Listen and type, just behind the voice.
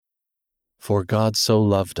For God so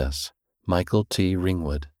loved us, Michael T.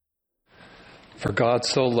 Ringwood. For God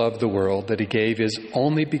so loved the world that he gave his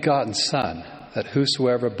only begotten Son, that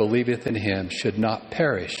whosoever believeth in him should not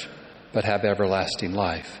perish, but have everlasting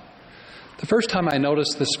life. The first time I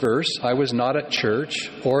noticed this verse, I was not at church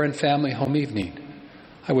or in family home evening.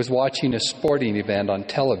 I was watching a sporting event on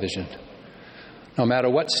television. No matter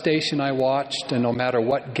what station I watched and no matter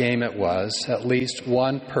what game it was, at least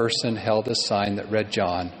one person held a sign that read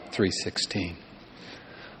John 3:16.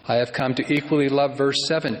 I have come to equally love verse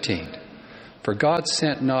 17. For God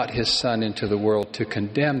sent not his Son into the world to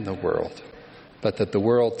condemn the world, but that the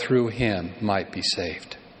world through him might be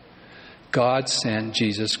saved. God sent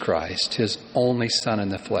Jesus Christ, his only Son in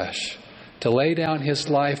the flesh, to lay down his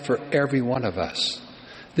life for every one of us.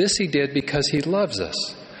 This he did because he loves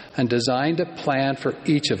us and designed a plan for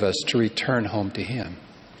each of us to return home to him.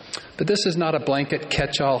 But this is not a blanket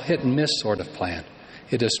catch-all hit-and-miss sort of plan.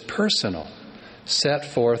 It is personal, set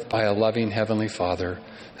forth by a loving Heavenly Father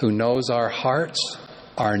who knows our hearts,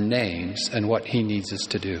 our names, and what he needs us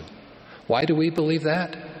to do. Why do we believe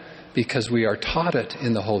that? Because we are taught it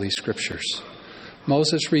in the Holy Scriptures.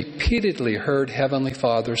 Moses repeatedly heard Heavenly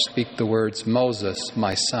Father speak the words, "Moses,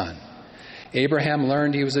 my son." Abraham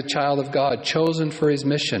learned he was a child of God, chosen for his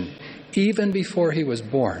mission, even before he was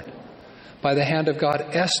born. By the hand of God,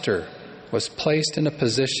 Esther was placed in a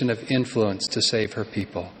position of influence to save her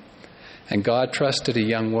people. And God trusted a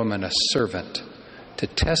young woman, a servant, to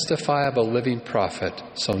testify of a living prophet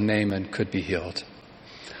so Naaman could be healed.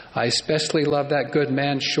 I especially love that good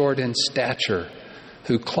man, short in stature,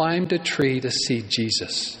 who climbed a tree to see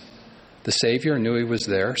Jesus. The Savior knew he was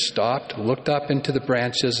there, stopped, looked up into the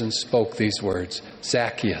branches, and spoke these words,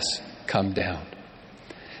 "Zacchaeus, come down."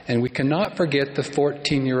 And we cannot forget the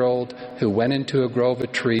 14-year-old who went into a grove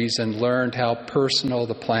of trees and learned how personal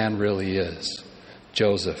the plan really is.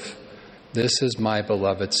 Joseph, "This is my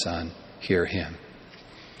beloved son, hear him."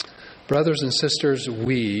 Brothers and sisters,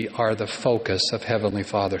 we are the focus of Heavenly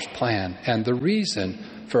Father's plan and the reason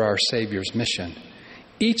for our Savior's mission.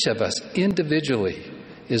 Each of us individually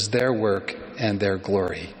is their work and their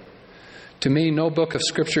glory. To me, no book of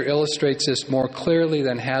Scripture illustrates this more clearly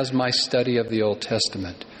than has my study of the Old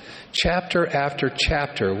Testament. Chapter after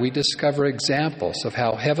chapter, we discover examples of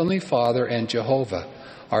how Heavenly Father and Jehovah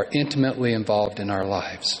are intimately involved in our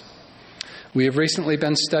lives. We have recently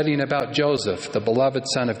been studying about Joseph, the beloved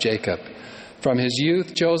son of Jacob. From his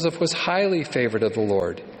youth, Joseph was highly favored of the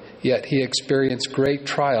Lord, yet he experienced great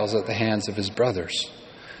trials at the hands of his brothers.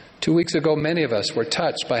 2 weeks ago, many of us were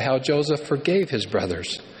touched by how Joseph forgave his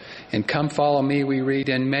brothers. In Come Follow Me, we read,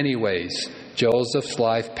 in many ways, Joseph's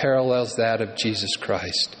life parallels that of Jesus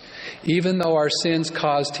Christ. Even though our sins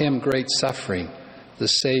caused him great suffering, the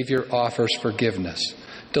Savior offers forgiveness,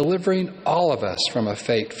 delivering all of us from a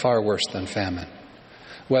fate far worse than famine.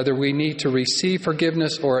 Whether we need to receive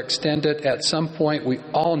forgiveness or extend it, at some point we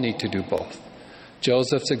all need to do both.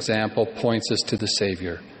 Joseph's example points us to the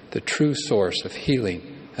Savior, the true source of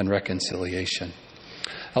healing and reconciliation.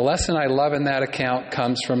 A lesson I love in that account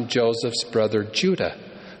comes from Joseph's brother Judah,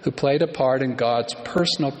 who played a part in God's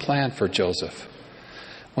personal plan for Joseph.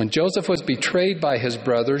 When Joseph was betrayed by his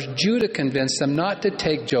brothers, Judah convinced them not to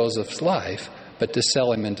take Joseph's life, but to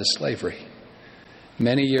sell him into slavery.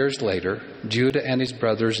 Many years later, Judah and his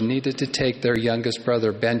brothers needed to take their youngest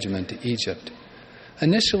brother Benjamin to Egypt.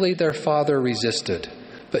 Initially, their father resisted,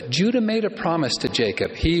 but Judah made a promise to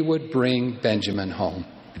Jacob he would bring Benjamin home.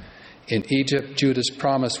 In Egypt, Judah's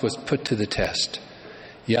promise was put to the test.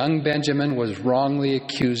 Young Benjamin was wrongly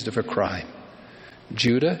accused of a crime.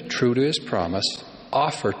 Judah, true to his promise,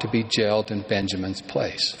 offered to be jailed in Benjamin's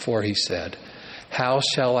place, for he said, "How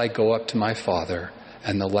shall I go up to my father,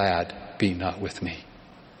 and the lad be not with me?"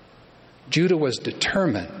 Judah was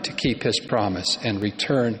determined to keep his promise and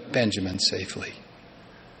return Benjamin safely.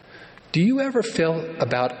 Do you ever feel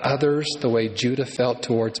about others the way Judah felt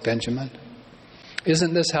towards Benjamin?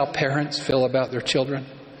 Isn't this how parents feel about their children?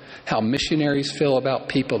 How missionaries feel about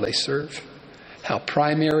people they serve? How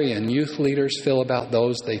primary and youth leaders feel about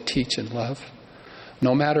those they teach and love?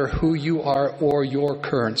 No matter who you are or your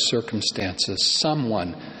current circumstances,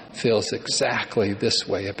 someone feels exactly this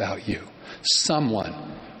way about you. Someone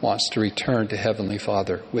wants to return to Heavenly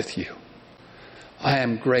Father with you. I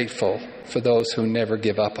am grateful for those who never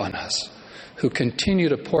give up on us, who continue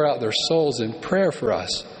to pour out their souls in prayer for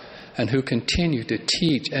us, and who continue to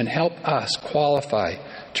teach and help us qualify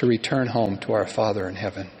to return home to our Father in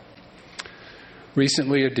heaven.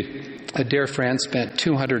 Recently, a dear friend spent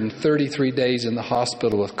 233 days in the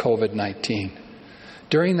hospital with COVID-19.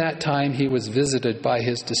 During that time, he was visited by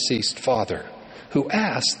his deceased father, who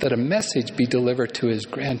asked that a message be delivered to his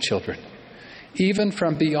grandchildren. Even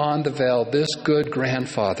from beyond the veil, this good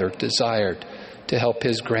grandfather desired to help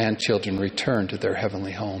his grandchildren return to their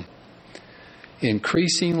heavenly home.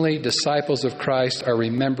 Increasingly, disciples of Christ are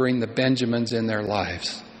remembering the Benjamins in their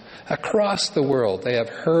lives. Across the world, they have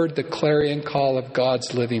heard the clarion call of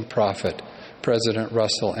God's living prophet, President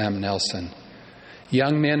Russell M. Nelson.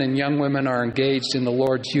 Young men and young women are engaged in the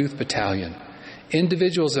Lord's Youth Battalion.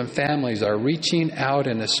 Individuals and families are reaching out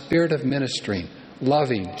in a spirit of ministering,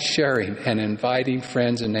 loving, sharing, and inviting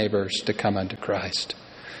friends and neighbors to come unto Christ.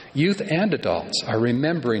 Youth and adults are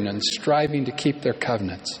remembering and striving to keep their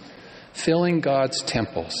covenants, filling God's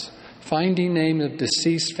temples, finding names of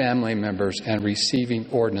deceased family members, and receiving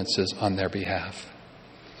ordinances on their behalf.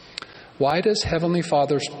 Why does Heavenly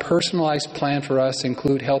Father's personalized plan for us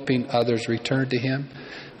include helping others return to Him?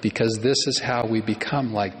 Because this is how we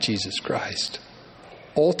become like Jesus Christ.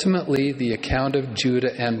 Ultimately, the account of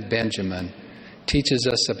Judah and Benjamin teaches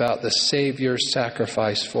us about the Savior's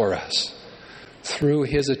sacrifice for us. Through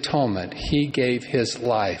His atonement, He gave His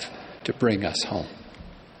life to bring us home.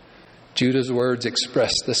 Judah's words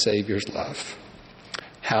express the Savior's love.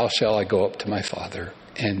 How shall I go up to my Father,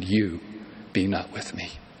 and you be not with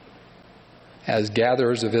me? As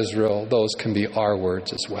gatherers of Israel, those can be our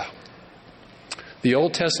words as well. The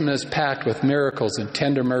Old Testament is packed with miracles and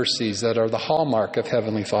tender mercies that are the hallmark of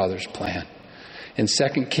Heavenly Father's plan. In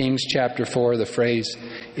 2 Kings chapter 4, the phrase,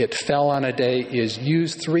 "it fell on a day," is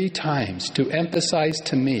used 3 times to emphasize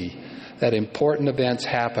to me that important events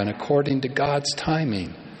happen according to God's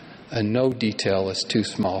timing, and no detail is too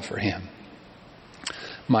small for Him.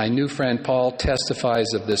 My new friend Paul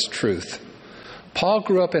testifies of this truth. Paul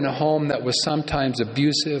grew up in a home that was sometimes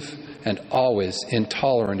abusive and always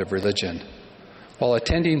intolerant of religion. While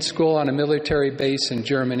attending school on a military base in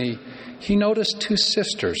Germany, he noticed 2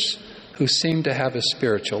 sisters who seemed to have a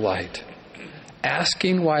spiritual light.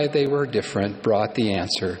 Asking why they were different brought the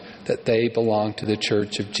answer that they belonged to the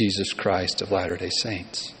Church of Jesus Christ of Latter-day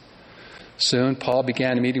Saints. Soon, Paul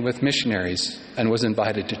began meeting with missionaries and was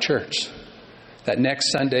invited to church. That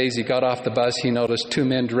next Sunday, as he got off the bus, he noticed 2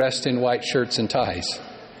 men dressed in white shirts and ties.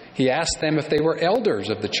 He asked them if they were elders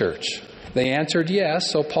of the church. They answered yes,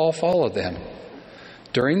 so Paul followed them.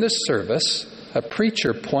 During the service, a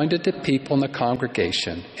preacher pointed to people in the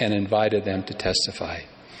congregation and invited them to testify.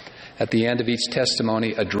 At the end of each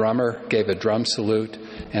testimony, a drummer gave a drum salute,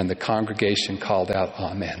 and the congregation called out,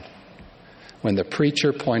 "Amen." When the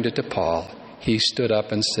preacher pointed to Paul, he stood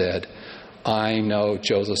up and said, "I know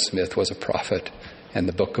Joseph Smith was a prophet, and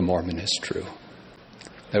the Book of Mormon is true."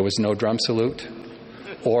 There was no drum salute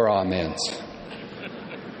or amens.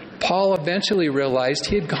 Paul eventually realized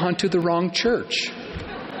he had gone to the wrong church.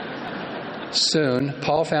 Soon,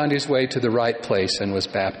 Paul found his way to the right place and was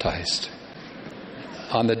baptized.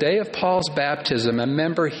 On the day of Paul's baptism, a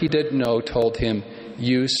member he didn't know told him,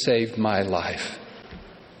 "You saved my life."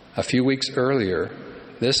 A few weeks earlier,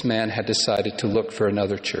 this man had decided to look for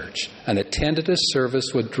another church and attended a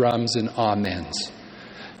service with drums and amens.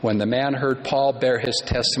 When the man heard Paul bear his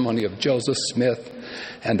testimony of Joseph Smith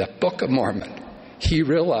and the Book of Mormon, he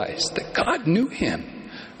realized that God knew him,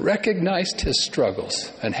 recognized his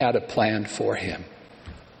struggles, and had a plan for him.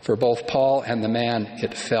 For both Paul and the man,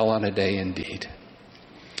 it fell on a day indeed.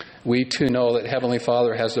 We too know that Heavenly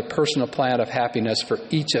Father has a personal plan of happiness for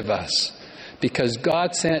each of us. Because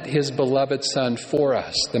God sent His beloved Son for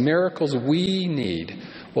us, the miracles we need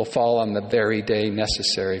will fall on the very day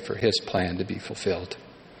necessary for His plan to be fulfilled.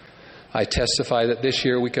 I testify that this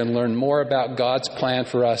year we can learn more about God's plan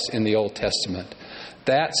for us in the Old Testament.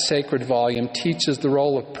 That sacred volume teaches the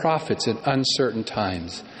role of prophets in uncertain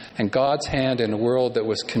times and God's hand in a world that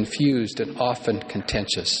was confused and often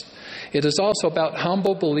contentious. It is also about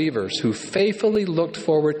humble believers who faithfully looked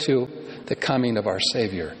forward to the coming of our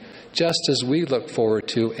Savior, just as we look forward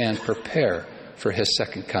to and prepare for His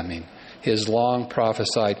second coming, His long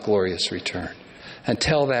prophesied glorious return.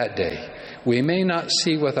 Until that day, we may not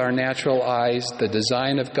see with our natural eyes the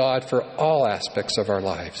design of God for all aspects of our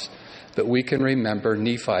lives, but we can remember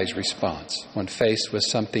Nephi's response when faced with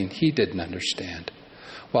something he didn't understand.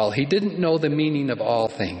 While he didn't know the meaning of all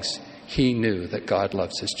things, he knew that God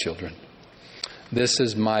loves His children. This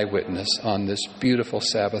is my witness on this beautiful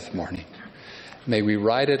Sabbath morning. May we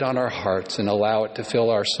write it on our hearts and allow it to fill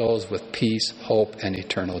our souls with peace, hope, and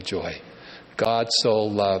eternal joy. God so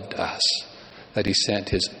loved us that He sent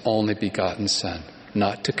His only begotten Son,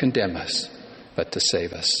 not to condemn us, but to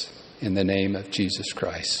save us. In the name of Jesus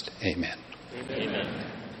Christ, amen. Amen.